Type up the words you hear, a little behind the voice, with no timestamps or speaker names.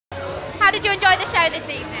How did you enjoy the show this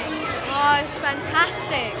evening? Oh, it's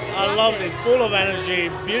fantastic. I loved it, full of energy,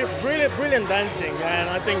 brilliant dancing, and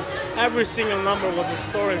I think every single number was a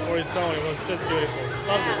story for its own. It was just beautiful.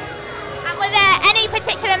 Loved it. And were there any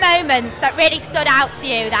particular moments that really stood out to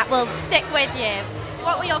you that will stick with you?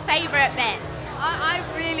 What were your favourite bits? I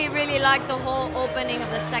really liked the whole opening of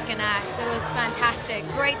the second act. It was fantastic.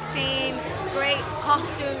 Great scene, great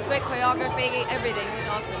costumes, great choreography, everything. It was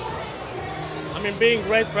awesome. I mean, being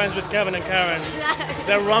great friends with Kevin and Karen,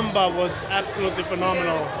 their rumba was absolutely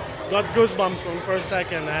phenomenal. Got goosebumps from the first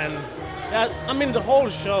second, and yeah, I mean the whole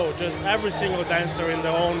show, just every single dancer in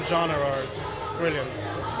their own genre are brilliant.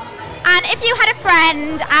 And if you had a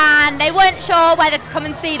friend and they weren't sure whether to come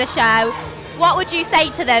and see the show, what would you say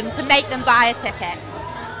to them to make them buy a ticket?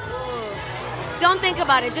 Don't think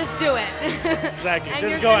about it, just do it. Exactly,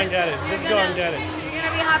 just go and get it. Just go and get it. You're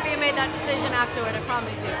gonna be happy you made that decision afterward, I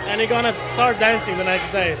promise you. And you're gonna start dancing the next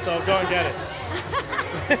day, so go and get it.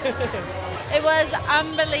 It was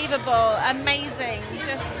unbelievable, amazing.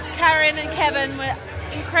 Just Karen and Kevin were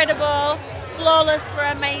incredible, Flawless were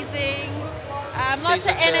amazing, lots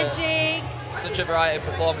of energy. Such a variety of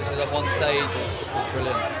performances on one stage was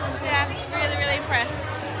brilliant. Yeah, really impressed.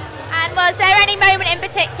 And was there any moment in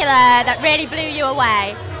particular that really blew you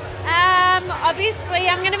away? Obviously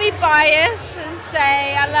I'm going to be biased and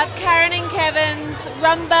say I love Karen and Kevin's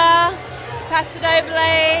rumba, Paso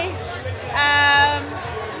Doble,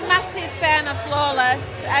 massive fan of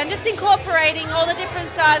Flawless, and just incorporating all the different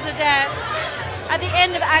styles of dance at the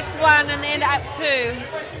end of Act 1 and the end of Act 2.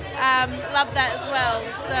 Love that as well.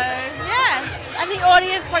 So yeah, and the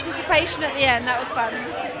audience participation at the end, that was fun.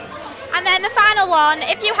 And then the final one,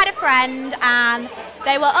 if you had a friend and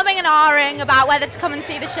they were umming and ahhing about whether to come and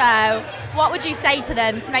see the show, what would you say to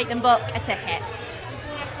them to make them book a ticket?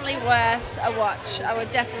 It's definitely worth a watch. I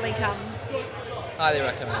would definitely come. Highly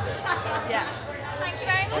recommend it. Yeah. Thank you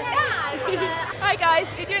very much, guys. Hi guys,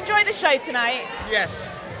 did you enjoy the show tonight? Yes.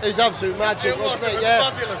 It was absolute magic, wasn't it? It was Yeah.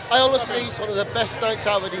 fabulous. I honestly, it's one of the best nights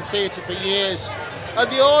I've had in theatre for years. And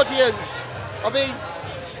the audience, I mean,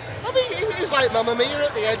 it was like Mamma Mia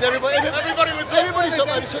at the end. Everybody's up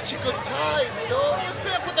having such a good time, you know. It was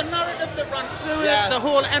great, but the narrative that ran through Yeah. it, the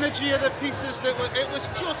whole energy of the pieces, it was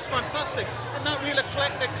just fantastic. And that real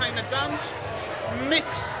eclectic kind of dance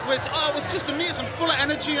mix was just amazing, full of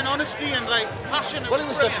energy and honesty and like passion. Well, it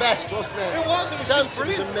was brilliant. the best, wasn't it? It was just Dancing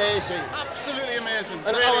was brilliant. amazing. Absolutely amazing.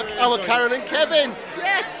 And Really, our really enjoyed Karen it. and Kevin.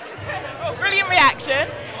 Yes. Oh, brilliant reaction.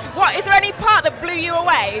 What, is there any part that blew you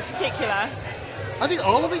away in particular? I think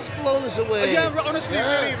all of it's blown us away. Yeah, honestly,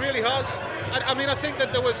 Yeah. really has. I mean, I think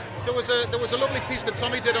that there was a lovely piece that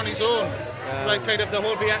Tommy did on his own, like kind of the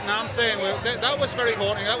whole Vietnam thing. That was very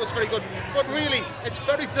haunting. That was very good. But really, it's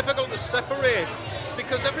very difficult to separate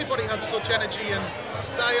because everybody had such energy and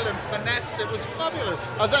style and finesse. It was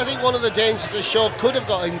fabulous. I think one of the dangers the show could have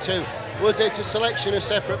got into was it's a selection of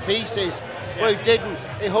separate pieces. Where it didn't,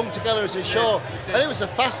 it hung together as a show, and it was the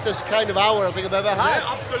fastest kind of hour I think I've ever had.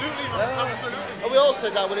 Yeah, absolutely, man, absolutely. And we all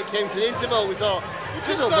said that when it came to the interval. We thought, you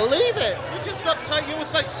just don't believe it. You just got tight. It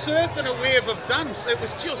was like surfing a wave of dance. It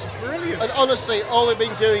was just brilliant. And honestly, all we've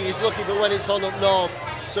been doing is looking for when it's on up north,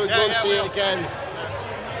 so we can go and see it again.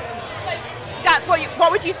 That's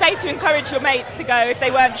what would you say to encourage your mates to go if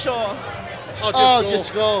they weren't sure?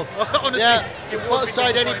 Just go. Honestly, yeah, it put won't be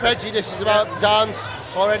aside any disappointing. prejudices about dance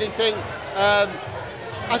or anything.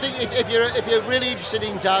 I think if you're really interested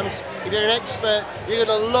in dance, if you're an expert, you're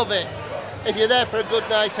going to love it. If you're there for a good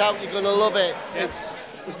night out, you're going to love it. Yeah. There's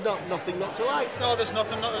nothing not to like. No, there's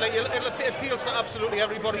nothing not to like. It appeals to absolutely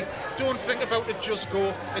everybody. Don't think about it, just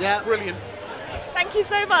go. It's brilliant. Thank you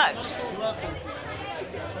so much. You're welcome.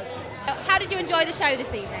 How did you enjoy the show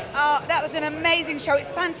this evening? That was an amazing show. It's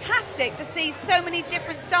fantastic to see so many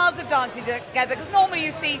different styles of dancing together, because normally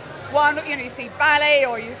you see one, you see ballet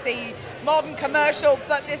or you see modern commercial,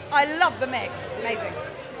 but I love the mix. Amazing.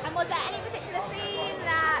 And was there any particular scene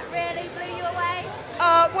that really blew you away?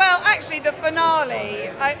 Well, actually, the finale,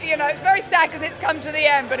 it's very sad because it's come to the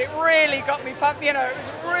end, but it really got me pumped. It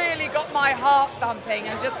was really got my heart thumping,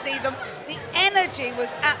 and just see the energy was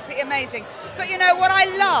absolutely amazing. But what I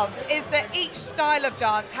loved is that each style of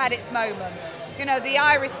dance had its moment. The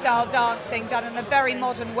Irish style dancing done in a very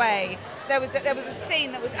modern way. There was a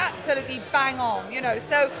scene that was absolutely bang on.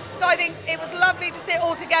 So I think it was lovely to see it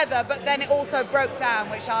all together, but then it also broke down,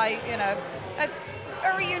 which it's a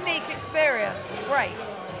very unique experience. Great.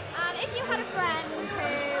 And if you had a friend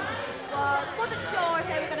who wasn't sure if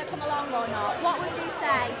they were going to come along or not, what would you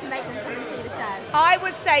say to make them come and see the show? I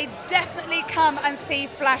would say definitely come and see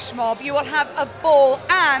Flash Mob. You will have a ball,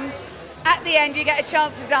 and at the end you get a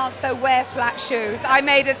chance to dance, so wear flat shoes. I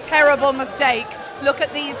made a terrible mistake. Look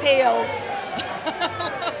at these heels.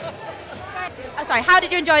 Oh, sorry, how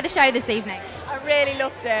did you enjoy the show this evening? I really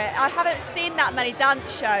loved it. I haven't seen that many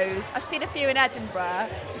dance shows. I've seen a few in Edinburgh.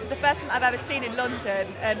 This is the first one I've ever seen in London,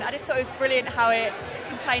 and I just thought it was brilliant how it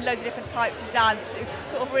contained loads of different types of dance. It was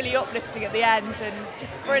sort of really uplifting at the end and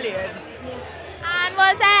just brilliant. And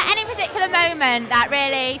was there any particular moment that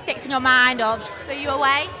really sticks in your mind or blew you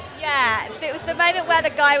away? Yeah, it was the moment where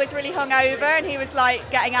the guy was really hungover and he was like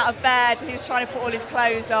getting out of bed and he was trying to put all his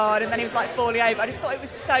clothes on and then he was like falling over. I just thought it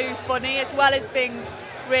was so funny, as well as being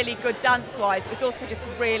really good dance-wise. It was also just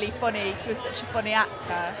really funny because he was such a funny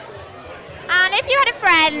actor. And if you had a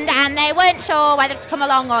friend and they weren't sure whether to come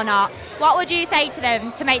along or not, what would you say to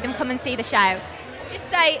them to make them come and see the show? Just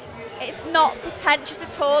say it's not pretentious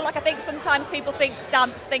at all. Like, I think sometimes people think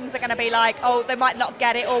dance things are going to be like, oh, they might not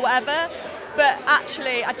get it or whatever. But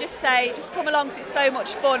actually, I'd just say, just come along because it's so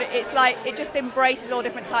much fun. It's like, it just embraces all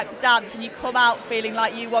different types of dance and you come out feeling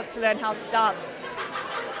like you want to learn how to dance.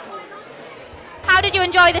 How did you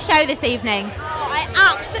enjoy the show this evening? Oh, I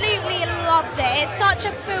absolutely loved it. It's such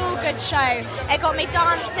a feel-good show. It got me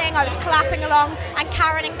dancing, I was clapping along, and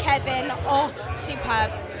Karen and Kevin, oh,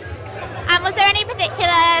 superb. And was there any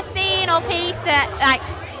particular scene or piece that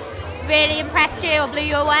really impressed you or blew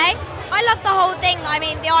you away? I loved the whole thing. I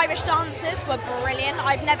mean, the Irish dancers were brilliant.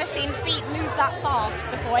 I've never seen feet move that fast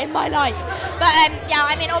before in my life. But yeah,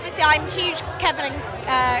 I mean, obviously I'm huge Kevin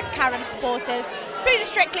and Karen supporters through the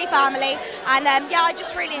Strictly family. And yeah, I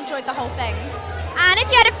just really enjoyed the whole thing. And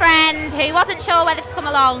if you had a friend who wasn't sure whether to come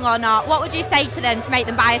along or not, what would you say to them to make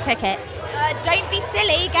them buy a ticket? Don't be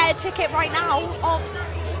silly, get a ticket right now.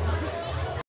 Ovs.